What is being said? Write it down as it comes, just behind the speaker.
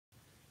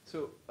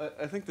So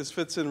I think this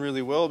fits in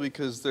really well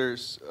because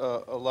there's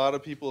a lot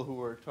of people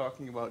who are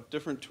talking about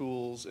different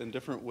tools and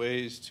different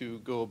ways to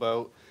go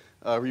about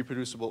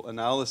reproducible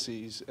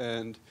analyses.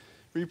 And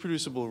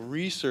reproducible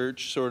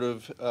research sort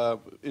of,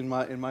 in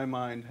my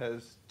mind,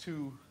 has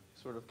two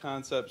sort of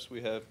concepts.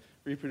 We have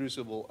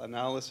reproducible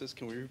analysis.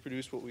 Can we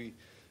reproduce what we,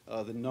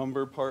 the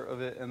number part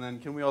of it? And then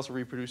can we also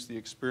reproduce the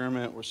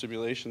experiment or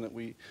simulation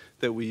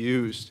that we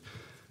used?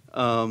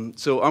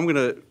 So I'm going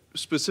to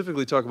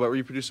specifically talk about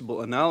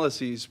reproducible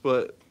analyses,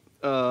 but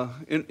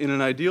in an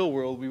ideal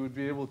world, we would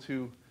be able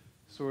to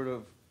sort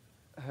of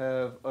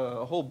have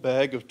a whole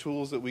bag of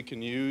tools that we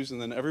can use,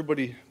 and then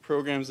everybody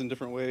programs in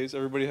different ways.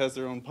 Everybody has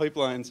their own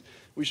pipelines.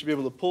 We should be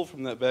able to pull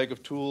from that bag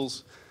of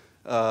tools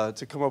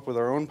to come up with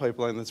our own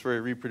pipeline that's very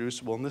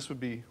reproducible, and this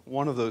would be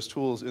one of those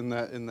tools in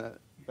that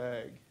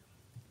bag.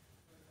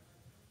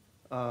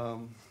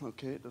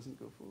 Okay, it doesn't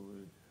go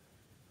forward.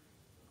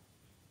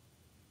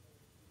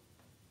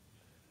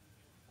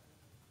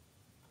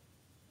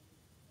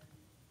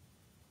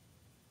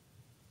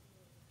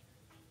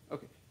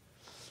 Okay,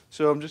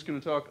 so I'm just going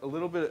to talk a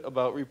little bit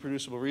about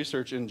reproducible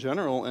research in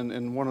general, and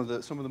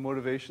some of the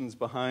motivations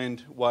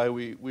behind why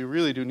we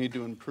really do need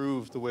to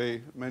improve the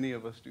way many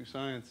of us do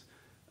science.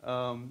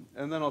 And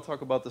then I'll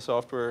talk about the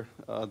software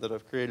that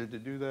I've created to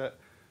do that.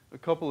 A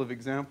couple of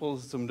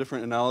examples, some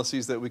different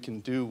analyses that we can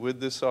do with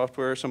this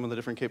software, some of the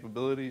different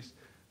capabilities,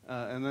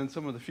 and then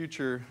some of the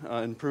future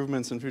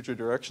improvements and future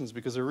directions,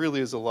 because there really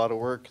is a lot of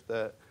work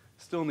that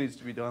still needs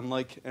to be done.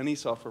 Like any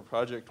software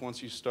project,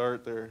 once you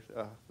start there,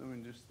 I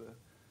mean, just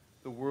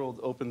the world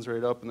opens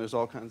right up and there's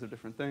all kinds of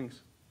different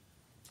things.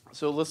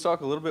 So let's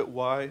talk a little bit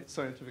why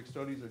scientific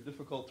studies are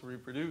difficult to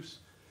reproduce.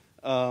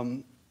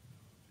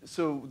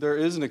 So there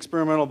is an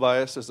experimental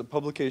bias, there's a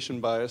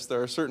publication bias.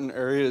 There are certain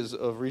areas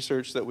of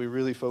research that we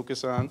really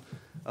focus on.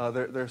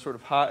 They're sort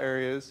of hot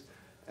areas,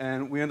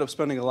 and we end up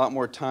spending a lot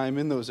more time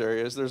in those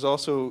areas. There's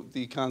also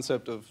the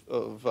concept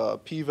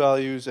of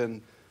p-values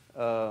and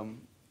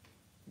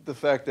the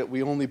fact that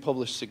we only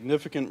publish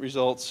significant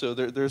results. So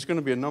there's going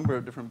to be a number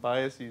of different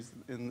biases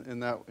in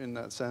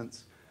that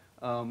sense.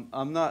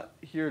 I'm not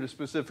here to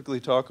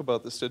specifically talk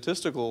about the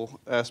statistical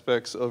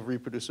aspects of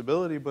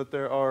reproducibility, but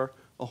there are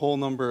a whole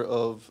number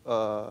of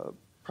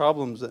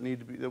problems that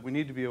we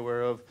need to be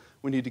aware of.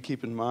 We need to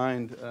keep in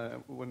mind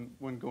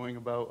when going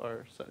about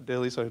our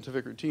daily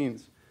scientific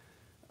routines.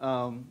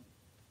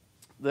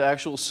 The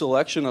actual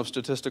selection of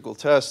statistical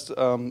tests.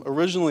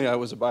 Originally, I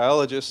was a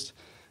biologist,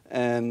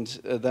 and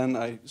then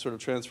I sort of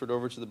transferred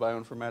over to the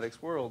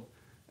bioinformatics world.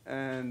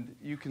 And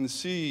you can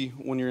see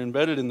when you're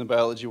embedded in the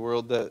biology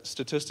world that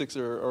statistics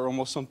are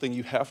almost something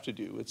you have to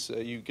do. It's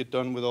you get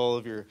done with all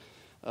of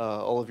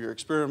your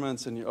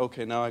experiments, and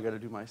okay, now I got to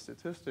do my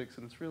statistics,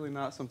 and it's really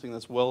not something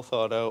that's well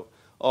thought out.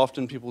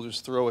 Often people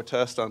just throw a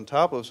test on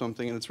top of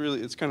something, and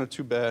it's kind of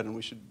too bad. And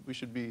we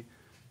should be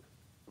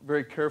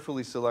very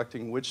carefully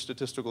selecting which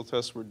statistical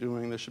tests we're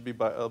doing. There should be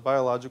a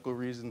biological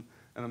reason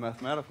and a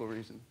mathematical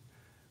reason.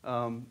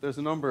 There's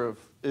a number of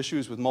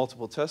issues with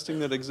multiple testing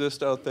that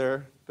exist out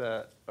there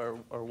that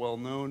are well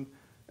known.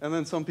 And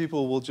then some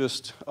people will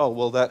just, oh,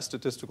 well, that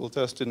statistical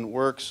test didn't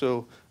work,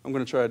 so I'm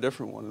going to try a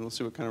different one, and we'll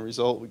see what kind of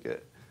result we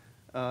get.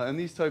 And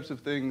these types of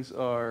things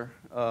are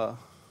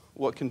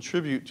what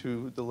contribute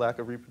to the lack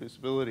of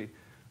reproducibility.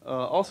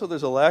 Also,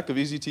 there's a lack of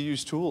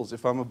easy-to-use tools.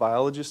 If I'm a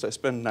biologist, I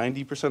spend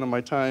 90% of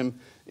my time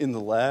in the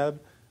lab.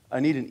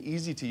 I need an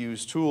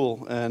easy-to-use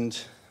tool, and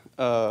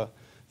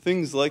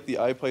things like the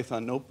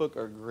IPython notebook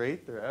are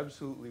great. They're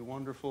absolutely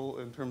wonderful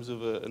in terms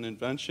of an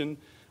invention.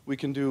 We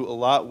can do a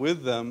lot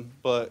with them,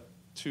 but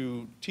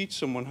to teach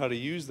someone how to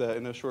use that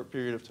in a short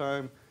period of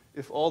time,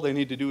 if all they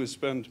need to do is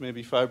spend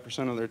maybe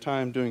 5% of their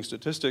time doing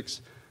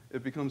statistics,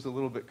 it becomes a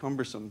little bit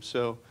cumbersome.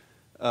 So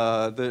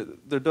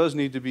there does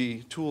need to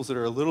be tools that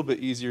are a little bit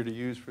easier to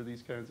use for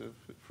these kinds of,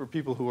 for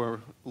people who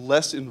are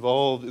less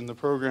involved in the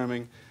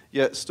programming,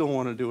 yet still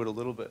want to do it a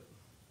little bit.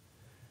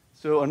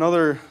 So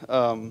another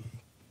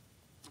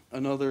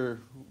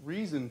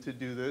reason to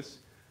do this,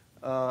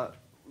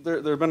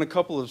 there have been a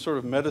couple of sort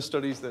of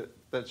meta-studies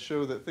that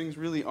show that things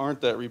really aren't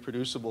that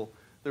reproducible.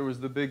 There was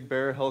the Big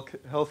Bear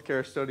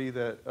healthcare study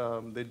that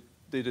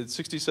they did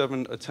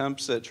 67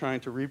 attempts at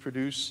trying to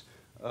reproduce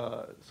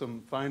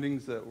some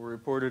findings that were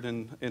reported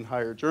in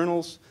higher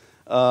journals.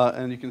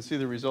 And you can see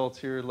the results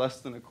here.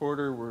 Less than a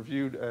quarter were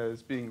viewed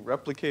as being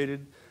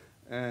replicated,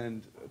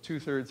 and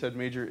 2/3 had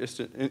major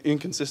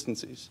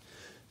inconsistencies.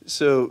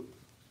 So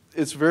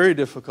it's very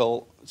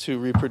difficult to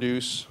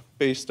reproduce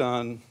based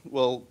on,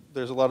 well,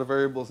 there's a lot of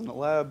variables in the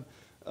lab,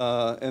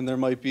 and there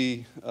might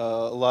be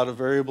a lot of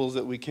variables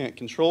that we can't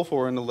control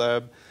for in the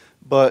lab.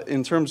 But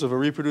in terms of a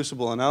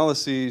reproducible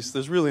analysis,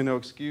 there's really no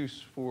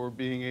excuse for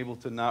being able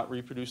to not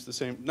reproduce the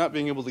same, not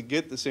being able to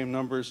get the same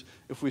numbers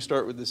if we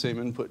start with the same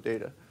input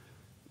data.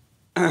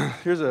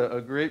 Here's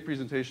a great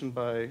presentation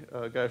by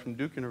a guy from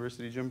Duke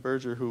University, Jim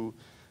Berger, who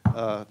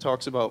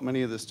talks about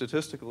many of the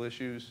statistical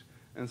issues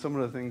and some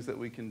of the things that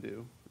we can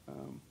do.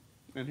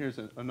 And here's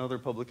another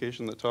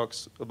publication that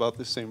talks about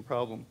this same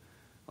problem.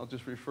 I'll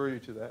just refer you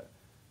to that.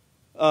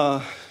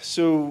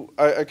 So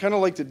I kind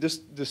of like to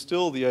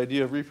distill the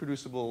idea of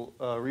reproducible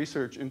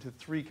research into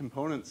three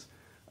components.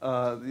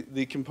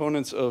 The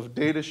components of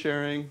data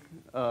sharing.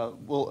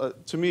 To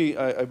me,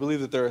 I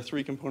believe that there are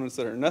three components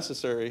that are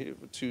necessary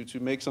to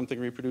make something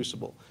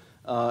reproducible.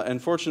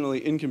 And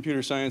fortunately, in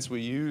computer science,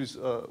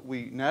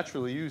 we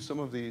naturally use some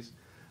of these.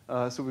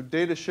 So with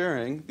data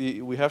sharing,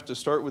 we have to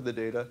start with the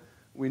data.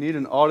 We need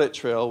an audit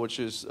trail, which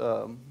is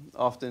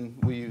often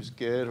we use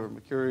Git or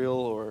Mercurial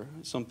or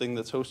something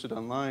that's hosted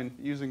online,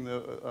 using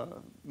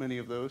many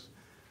of those.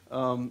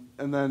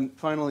 And then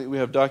finally, we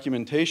have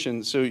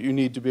documentation. So you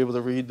need to be able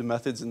to read the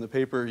methods in the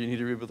paper. You need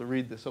to be able to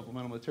read the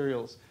supplemental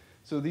materials.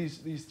 So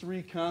these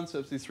three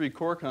concepts, these three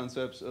core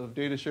concepts of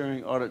data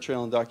sharing, audit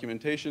trail, and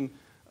documentation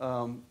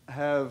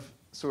have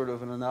sort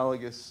of an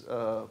analogous,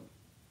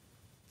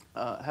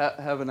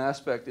 have an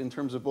aspect in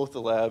terms of both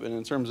the lab and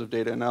in terms of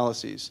data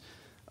analyses.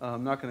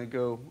 I'm not going to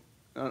go,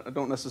 I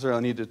don't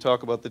necessarily need to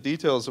talk about the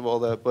details of all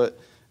that, but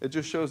it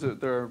just shows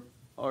that there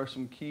are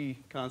some key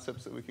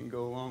concepts that we can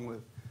go along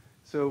with.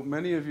 So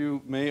many of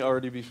you may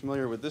already be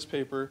familiar with this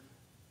paper.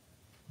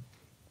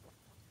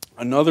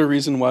 Another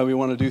reason why we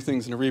want to do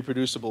things in a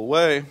reproducible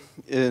way,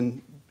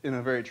 in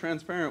a very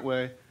transparent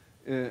way,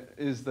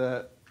 is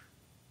that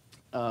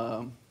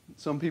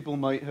some people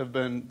might have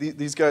been,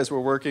 these guys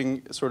were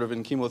working sort of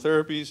in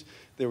chemotherapies.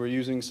 They were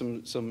using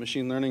some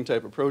machine learning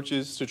type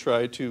approaches to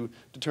try to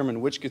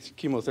determine which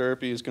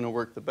chemotherapy is going to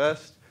work the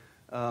best.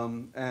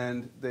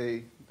 And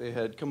they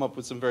had come up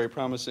with some very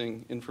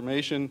promising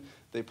information.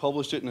 They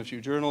published it in a few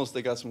journals.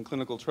 They got some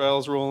clinical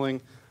trials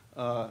rolling.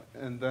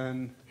 And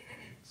then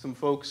some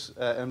folks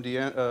at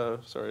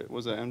sorry,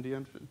 was it MD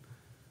Anderson?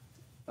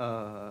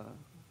 I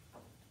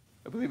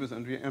believe it was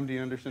MD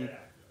Anderson. Yeah.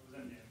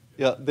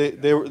 Yeah,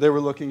 they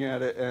were looking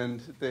at it,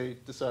 and they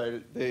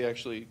decided, they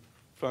actually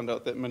found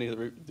out that many of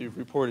the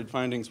reported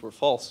findings were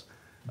false.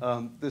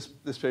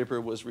 This paper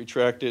was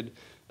retracted.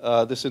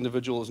 This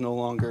individual is no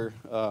longer,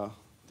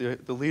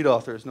 the lead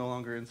author is no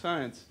longer in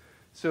science.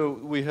 So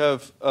we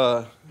have,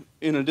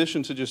 in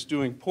addition to just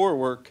doing poor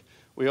work,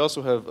 we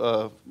also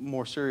have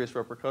more serious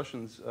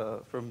repercussions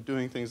from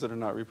doing things that are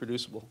not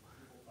reproducible.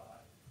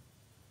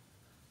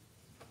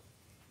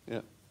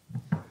 Yeah.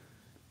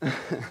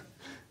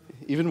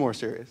 Even more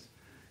serious.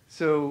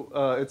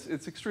 So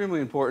it's extremely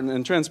important.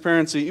 And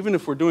transparency, even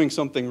if we're doing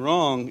something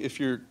wrong, if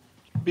you're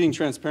being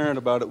transparent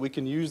about it, we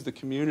can use the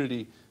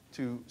community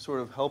to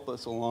sort of help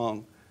us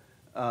along.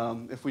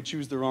 If we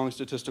choose the wrong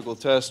statistical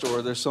test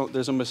or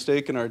there's a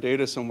mistake in our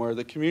data somewhere,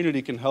 the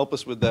community can help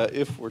us with that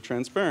if we're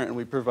transparent and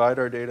we provide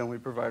our data and we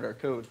provide our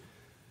code.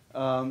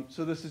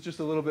 So this is just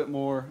a little bit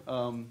more,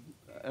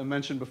 I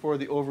mentioned before,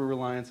 the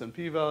over-reliance on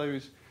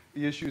p-values,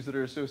 the issues that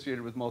are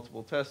associated with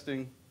multiple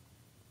testing.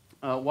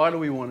 Why do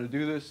we want to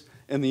do this?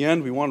 In the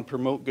end, we want to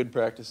promote good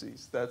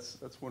practices. That's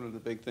one of the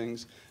big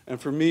things. And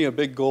for me, a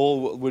big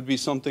goal would be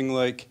something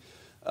like,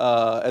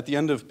 at the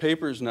end of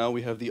papers now,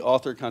 we have the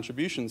author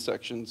contribution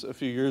sections. A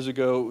few years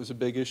ago, it was a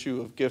big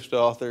issue of gift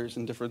authors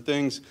and different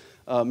things.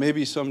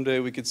 Maybe someday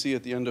we could see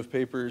at the end of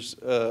papers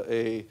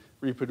a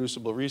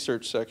reproducible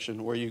research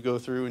section where you go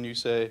through and you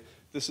say,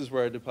 this is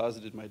where I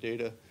deposited my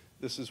data.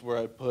 This is where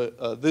I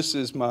put, this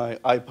is my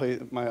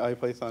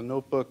IPython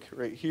notebook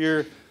right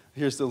here.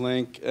 Here's the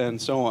link,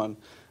 and so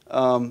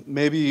on.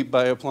 Maybe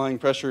by applying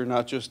pressure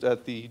not just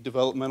at the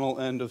developmental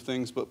end of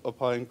things, but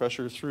applying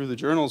pressure through the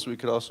journals, we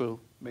could also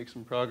make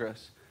some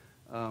progress.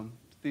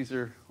 These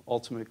are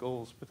ultimate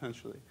goals,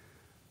 potentially.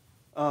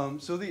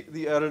 So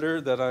the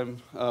editor that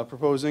I'm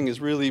proposing is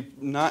really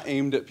not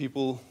aimed at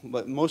people,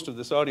 but most of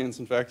this audience,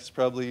 in fact, is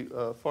probably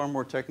far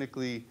more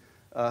technically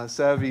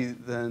savvy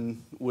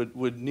than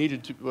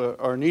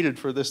are needed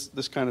for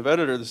this kind of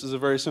editor. This is a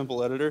very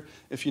simple editor.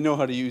 If you know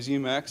how to use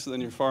Emacs,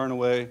 then you're far and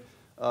away,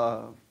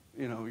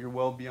 you're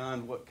well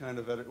beyond what kind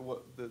of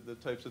the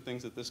types of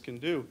things that this can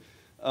do.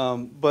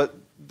 But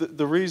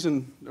the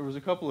reason, there was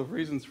a couple of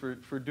reasons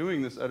for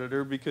doing this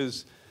editor,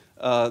 because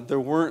there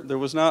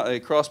was not a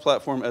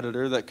cross-platform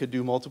editor that could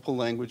do multiple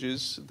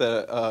languages.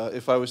 That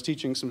if I was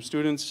teaching some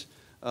students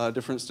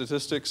different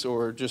statistics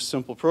or just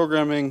simple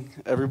programming,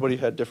 everybody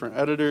had different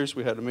editors.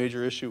 We had a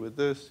major issue with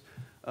this.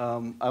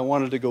 I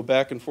wanted to go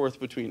back and forth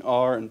between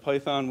R and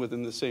Python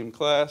within the same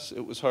class.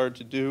 It was hard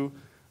to do.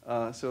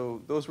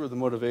 So those were the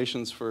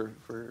motivations for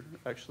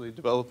actually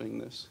developing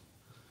this.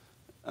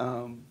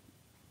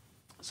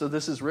 So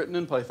this is written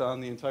in Python,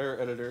 the entire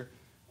editor.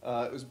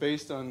 It was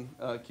based on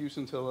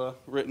Qscintilla,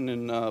 written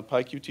in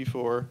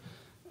PyQt4,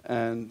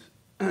 and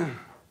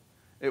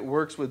it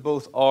works with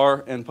both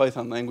R and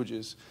Python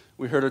languages.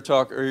 We heard a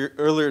talk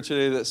earlier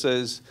today that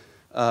says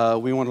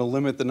we want to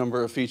limit the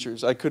number of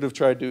features. I could have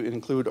tried to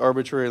include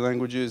arbitrary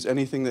languages,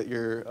 anything that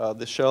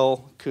the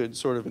shell could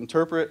sort of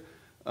interpret,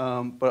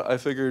 but I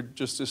figured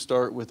just to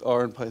start with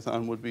R and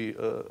Python would be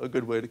a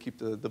good way to keep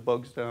the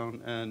bugs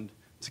down and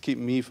to keep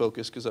me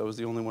focused, because I was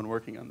the only one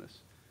working on this.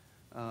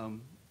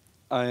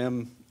 I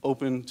am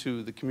open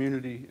to the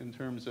community in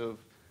terms of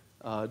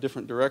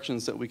different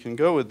directions that we can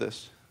go with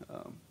this.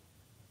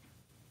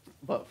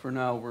 But for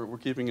now, we're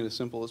keeping it as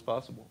simple as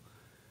possible.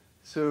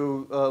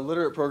 So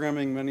literate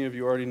programming, many of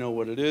you already know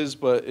what it is,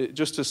 but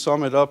just to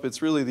sum it up,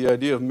 it's really the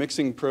idea of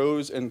mixing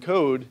prose and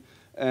code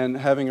and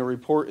having a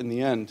report in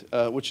the end,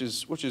 which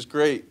is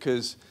great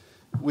because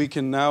we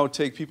can now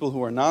take people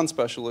who are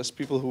non-specialists,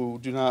 people who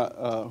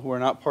who are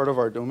not part of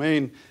our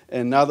domain,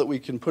 and now that we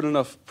can put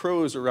enough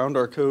prose around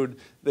our code,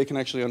 they can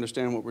actually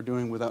understand what we're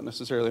doing without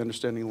necessarily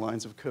understanding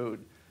lines of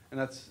code. And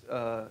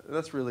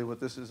that's really what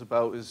this is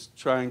about, is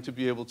trying to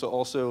be able to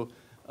also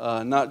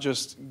not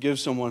just give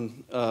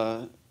someone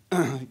a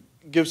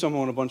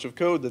bunch of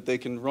code that they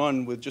can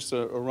run with just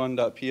a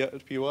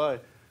run.py,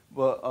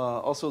 but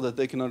also that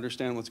they can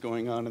understand what's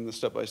going on in the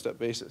step-by-step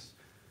basis.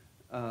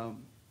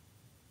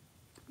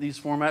 These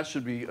formats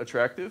should be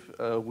attractive.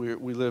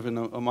 We live in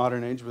a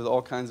modern age with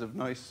all kinds of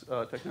nice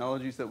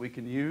technologies that we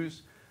can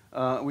use.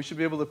 We should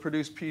be able to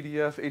produce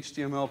PDF,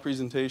 HTML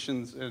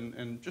presentations,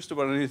 and just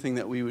about anything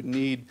that we would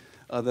need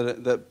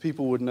that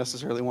people would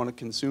necessarily want to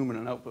consume in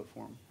an output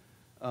form.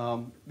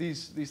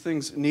 These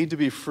things need to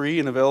be free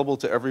and available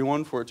to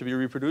everyone for it to be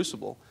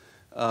reproducible.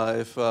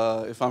 If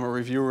I'm a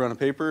reviewer on a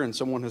paper and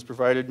someone has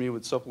provided me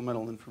with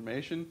supplemental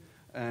information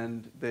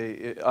and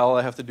all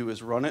I have to do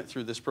is run it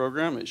through this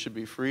program, it should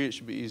be free, it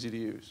should be easy to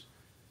use.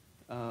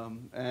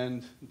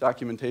 And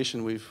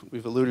documentation,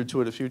 we've alluded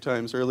to it a few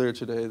times earlier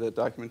today, that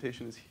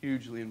documentation is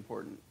hugely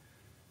important.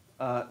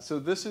 So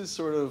this is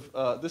sort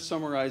of, this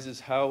summarizes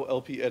how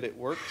lpEdit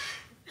works.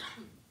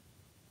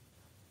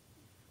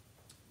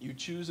 You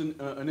choose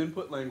an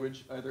input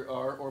language, either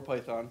R or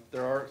Python.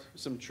 There are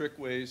some trick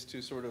ways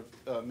to sort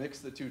of mix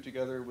the two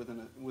together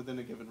within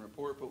a given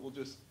report, but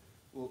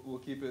we'll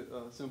keep it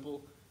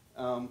simple.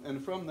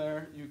 And from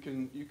there, you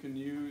can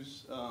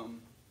use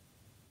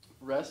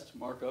REST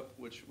markup,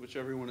 which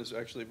everyone is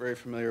actually very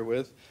familiar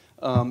with.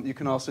 You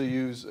can also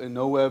use a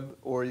NoWeb,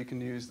 or you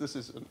can use, this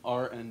is an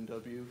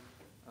RNW,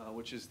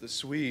 which is the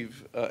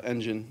Sweeve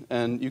engine.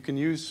 And you can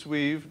use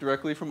Sweeve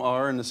directly from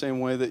R in the same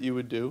way that you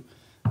would do.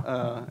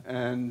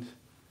 And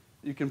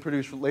you can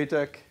produce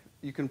LaTeX.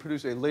 You can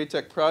produce a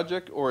LaTeX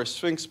project or a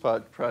Sphinx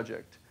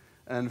project.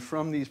 And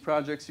from these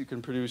projects, you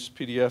can produce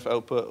PDF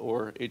output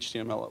or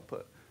HTML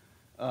output.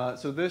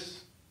 So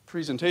this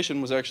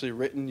presentation was actually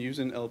written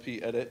using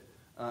lpEdit.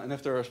 And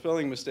if there are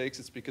spelling mistakes,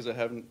 it's because I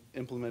haven't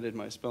implemented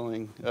my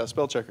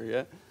spell checker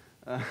yet.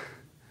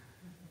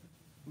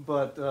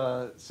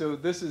 So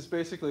this is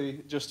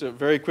basically just a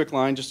very quick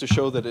line just to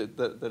show that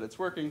it's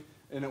working.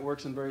 And it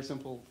works in very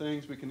simple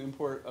things. We can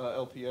import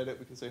lpEdit.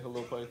 We can say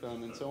hello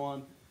Python and so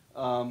on.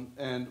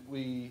 And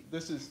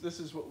this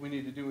is what we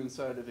need to do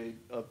inside of a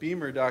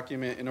Beamer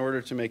document. In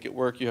order to make it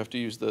work, you have to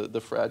use the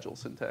fragile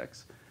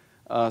syntax.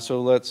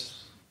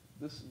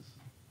 This is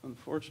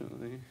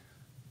unfortunately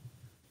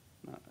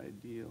not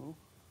ideal.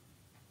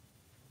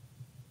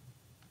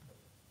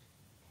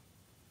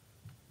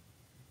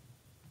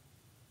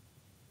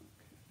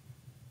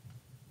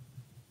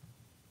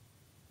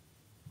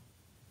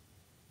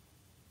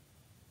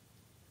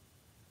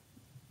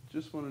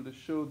 Just wanted to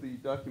show the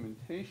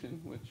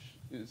documentation, which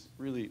is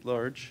really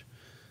large.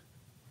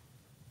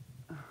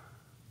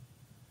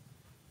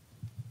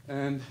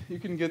 And you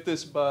can get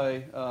this by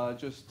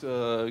just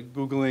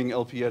Googling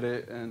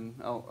lpEdit, and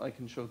I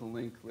can show the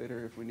link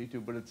later if we need to,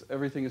 but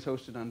everything is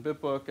hosted on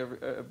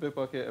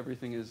Bitbucket,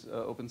 everything is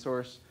open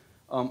source.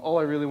 All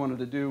I really wanted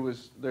to do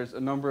was, there's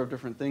a number of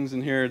different things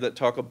in here that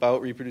talk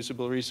about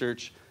reproducible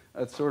research.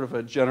 It's sort of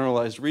a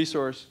generalized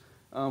resource,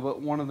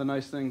 but one of the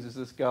nice things is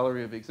this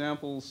gallery of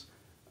examples.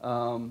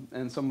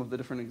 And some of the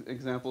different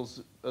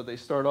examples, they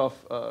start off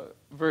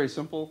very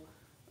simple.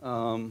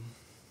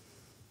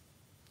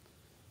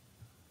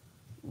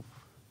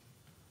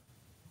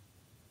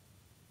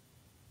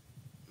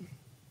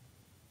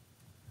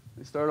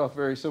 They start off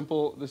very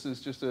simple. This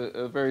is just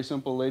a very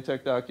simple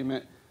LaTeX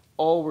document.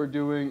 All we're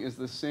doing is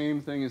the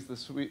same thing as the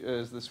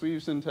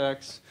Sweeve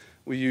syntax.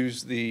 We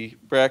use the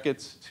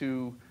brackets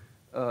to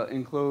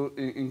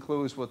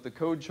enclose what the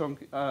code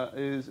chunk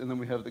is, and then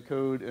we have the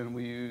code, and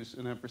we use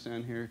an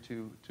ampersand here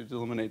to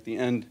delimitate the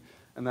end.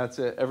 And that's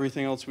it.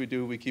 Everything else we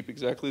do, we keep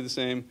exactly the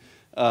same.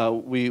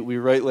 We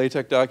write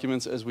LaTeX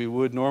documents as we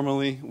would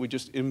normally. We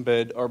just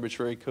embed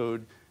arbitrary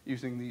code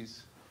using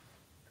these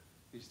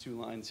two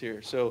lines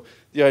here. So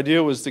the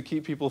idea was to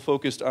keep people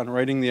focused on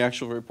writing the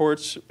actual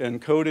reports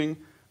and coding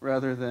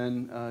rather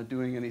than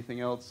doing anything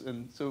else.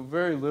 And so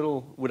very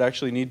little would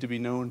actually need to be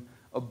known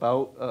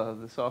about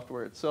the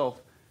software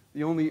itself.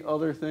 The only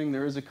other thing,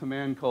 there is a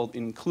command called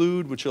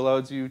include, which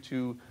allows you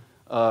to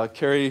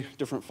carry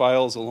different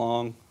files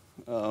along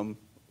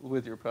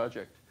with your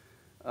project.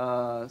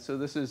 So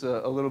this is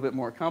a little bit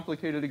more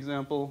complicated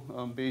example,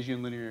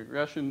 Bayesian linear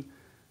regression.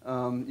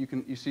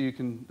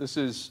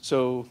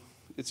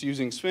 It's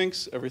using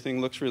Sphinx. Everything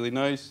looks really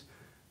nice.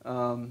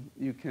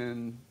 You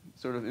can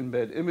sort of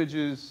embed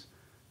images.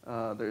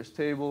 There's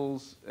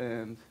tables,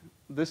 and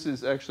this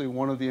is actually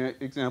one of the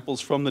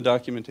examples from the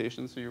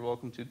documentation, so you're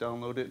welcome to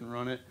download it and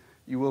run it.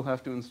 You will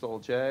have to install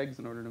JAGs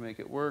in order to make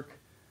it work.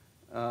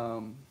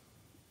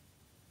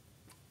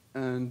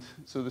 And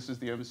so this is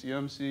the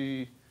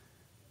MCMC,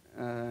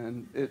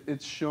 And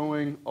it's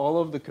showing all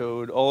of the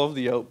code, all of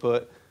the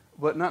output,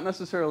 but not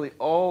necessarily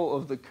all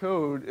of the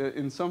code.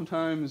 And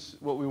sometimes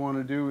what we want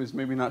to do is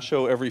maybe not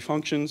show every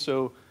function,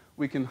 so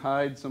we can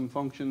hide some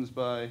functions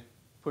by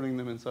putting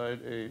them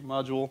inside a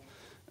module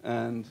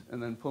and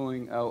then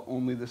pulling out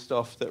only the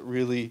stuff that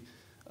really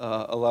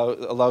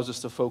allows us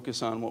to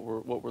focus on what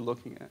we're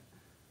looking at.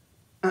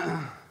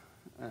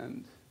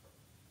 And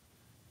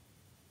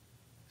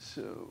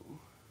so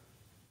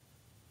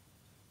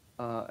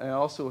I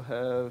also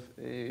have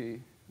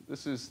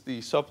this is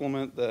the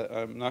supplement that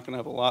I'm not going to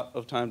have a lot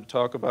of time to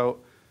talk about,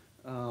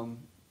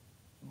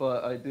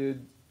 but I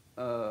did,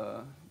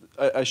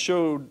 I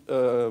showed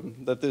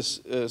that this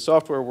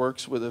software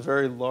works with a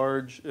very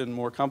large and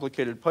more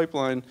complicated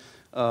pipeline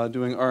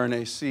doing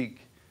RNA-seq.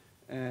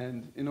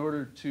 And in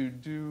order to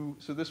do,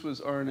 so this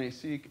was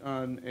RNA-seq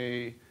on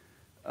a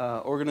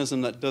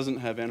organism that doesn't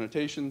have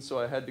annotations, so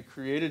I had to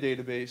create a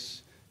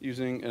database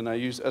and I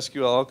used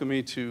SQL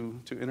Alchemy to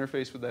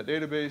interface with that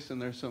database,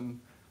 and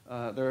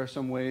there are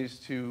some ways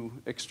to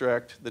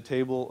extract the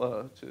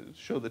table, to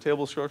show the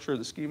table structure,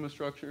 the schema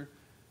structure.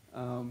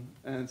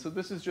 And so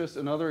this is just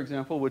another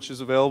example, which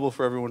is available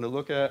for everyone to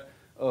look at,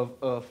 of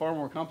a far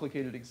more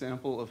complicated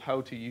example of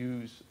how to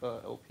use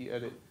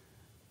lpEdit.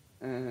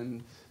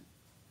 And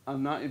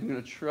I'm not even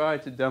going to try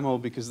to demo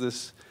because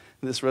this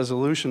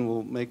resolution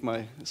will make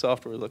my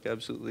software look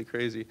absolutely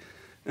crazy.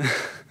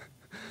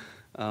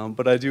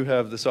 But I do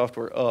have the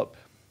software up.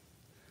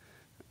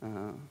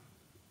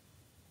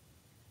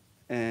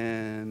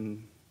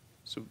 And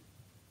so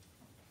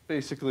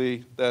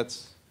basically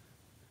this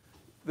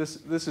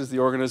is the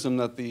organism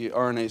that the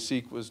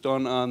RNA-seq was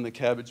done on, the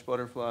cabbage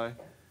butterfly.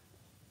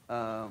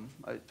 I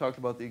talked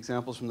about the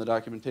examples from the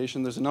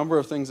documentation. There's a number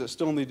of things that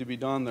still need to be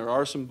done. There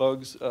are some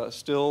bugs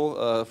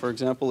still. For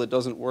example, it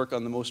doesn't work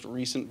on the most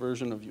recent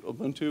version of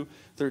Ubuntu,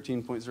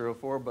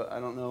 13.04, but I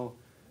don't know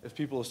if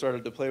people have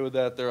started to play with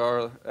that. There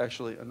are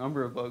actually a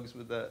number of bugs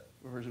with that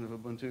version of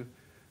Ubuntu.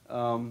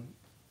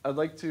 I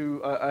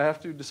have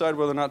to decide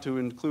whether or not to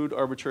include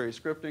arbitrary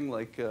scripting,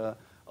 like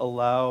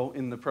allow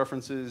in the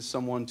preferences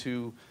someone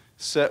to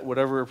set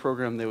whatever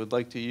program they would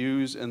like to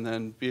use and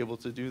then be able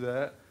to do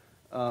that.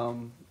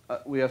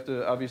 We have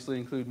to obviously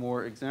include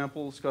more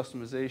examples,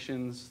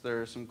 customizations.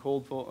 There are some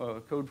code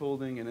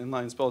folding and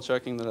inline spell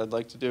checking that I'd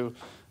like to do.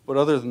 But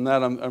other than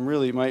that,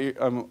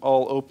 I'm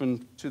all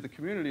open to the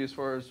community as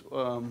far as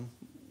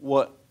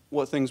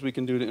what things we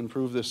can do to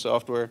improve this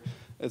software.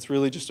 It's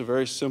really just a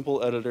very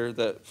simple editor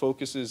that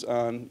focuses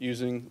on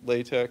using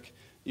LaTeX,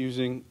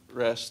 using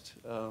REST,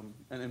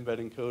 and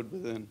embedding code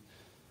within.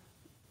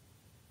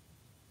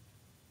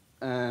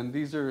 And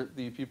these are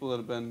the people that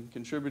have been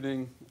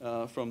contributing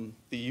from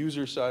the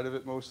user side of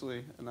it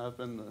mostly, and I've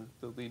been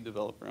the lead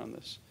developer on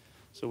this.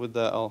 So with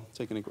that, I'll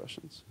take any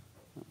questions.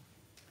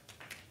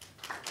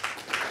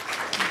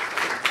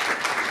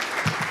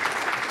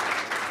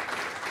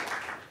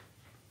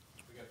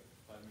 We got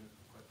 5 minutes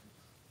for questions.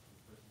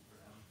 Questions for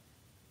Alan?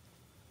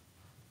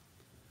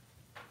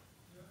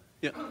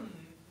 Yeah.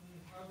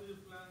 How do you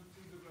plan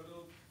to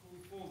develop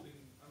code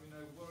folding? I mean,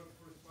 I work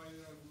for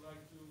SciPy. I would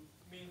like to,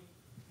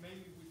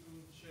 maybe we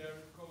can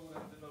share code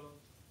and develop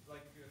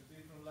like a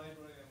different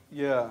library and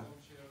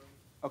share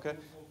Okay.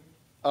 code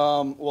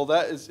folding. Well,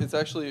 it's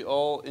actually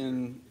all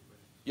in.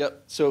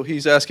 Yep. So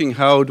he's asking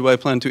how do I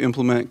plan to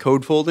implement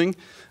code folding,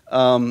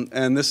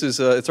 and this is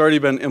it's already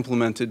been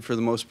implemented for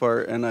the most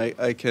part, and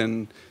I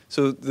can.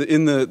 So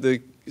in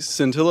the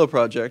Scintilla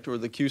project or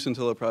the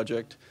Qscintilla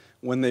project,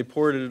 when they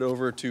ported it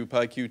over to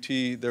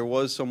PyQt, there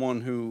was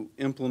someone who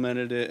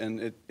implemented it,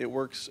 and it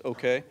works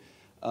okay.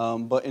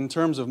 But in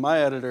terms of my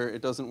editor,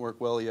 it doesn't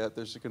work well yet.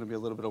 There's going to be a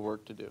little bit of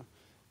work to do.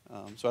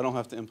 So I don't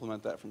have to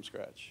implement that from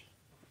scratch.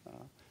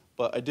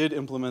 But I did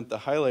implement the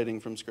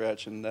highlighting from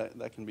scratch, and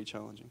that can be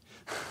challenging.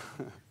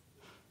 Questions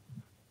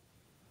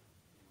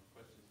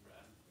for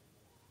Adam?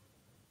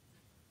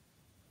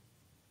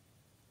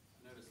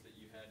 I noticed that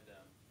you had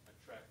a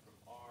track from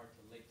R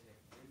to LaTeX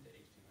into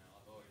HTML.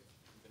 I've always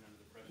been under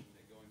the impression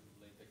that going from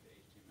LaTeX to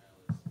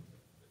HTML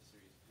is a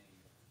serious pain.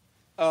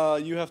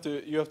 You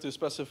have to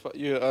specify.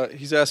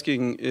 He's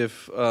asking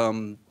if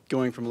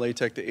going from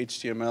LaTeX to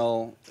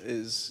HTML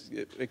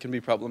it can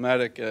be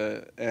problematic,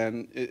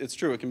 and it's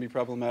true, it can be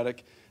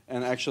problematic.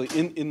 And actually,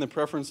 in the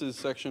preferences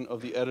section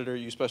of the editor,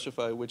 you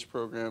specify which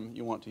program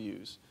you want to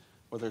use,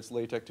 whether it's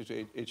LaTeX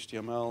to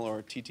HTML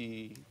or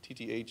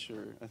TTH,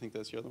 or I think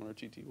that's the other one, or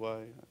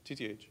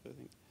TTH, I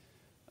think.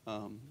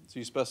 So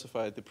you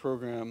specify the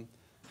program,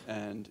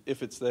 and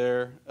if it's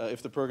there,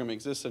 if the program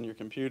exists on your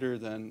computer,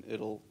 then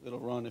it'll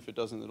run. If it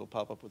doesn't, it'll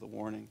pop up with a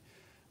warning.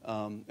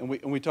 And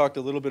we talked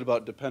a little bit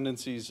about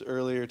dependencies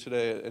earlier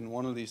today in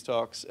one of these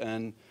talks,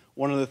 and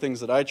one of the things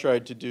that I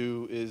tried to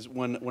do is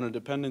when a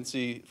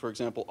dependency, for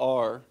example,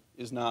 R,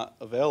 is not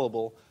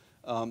available,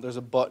 there's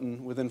a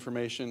button with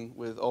information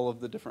with all of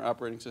the different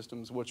operating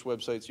systems, which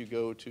websites you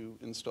go to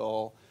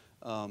install,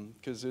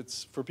 because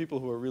it's, for people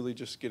who are really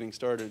just getting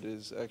started,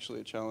 is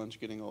actually a challenge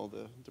getting all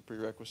the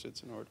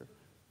prerequisites in order.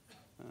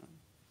 Any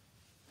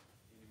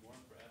more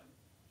for Adam?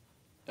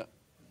 Yeah.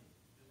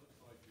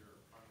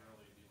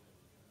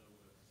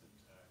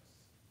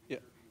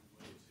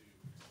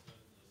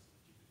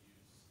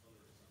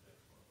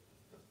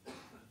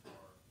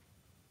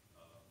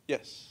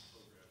 Yes.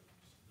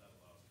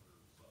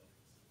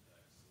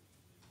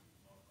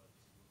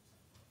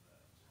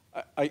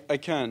 I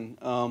can.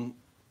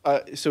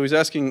 So he's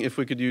asking if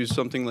we could use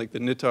something like the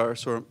nitar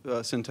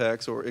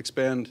syntax or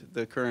expand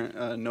the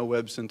current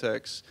no-web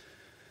syntax.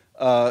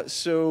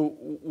 So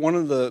one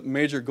of the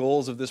major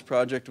goals of this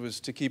project was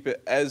to keep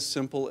it as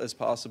simple as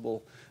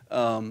possible.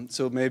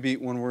 So maybe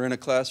when we're in a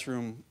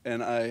classroom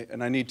and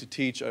I need to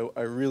teach,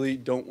 I really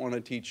don't want to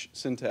teach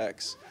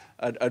syntax.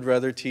 I'd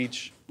rather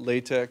teach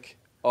LaTeX,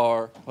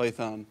 R,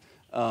 Python,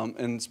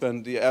 and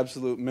spend the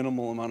absolute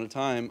minimal amount of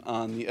time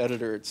on the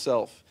editor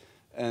itself.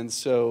 And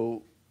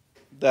so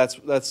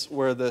that's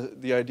where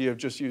the idea of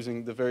just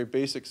using the very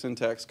basic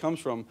syntax comes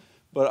from.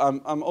 But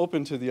I'm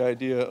open to the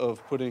idea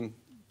of putting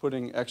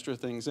extra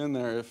things in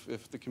there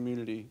if the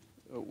community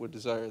would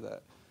desire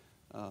that.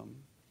 Okay,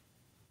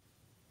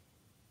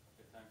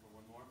 time for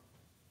one more.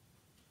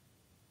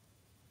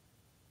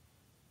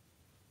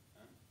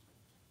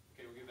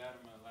 Okay, we'll give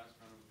Adam a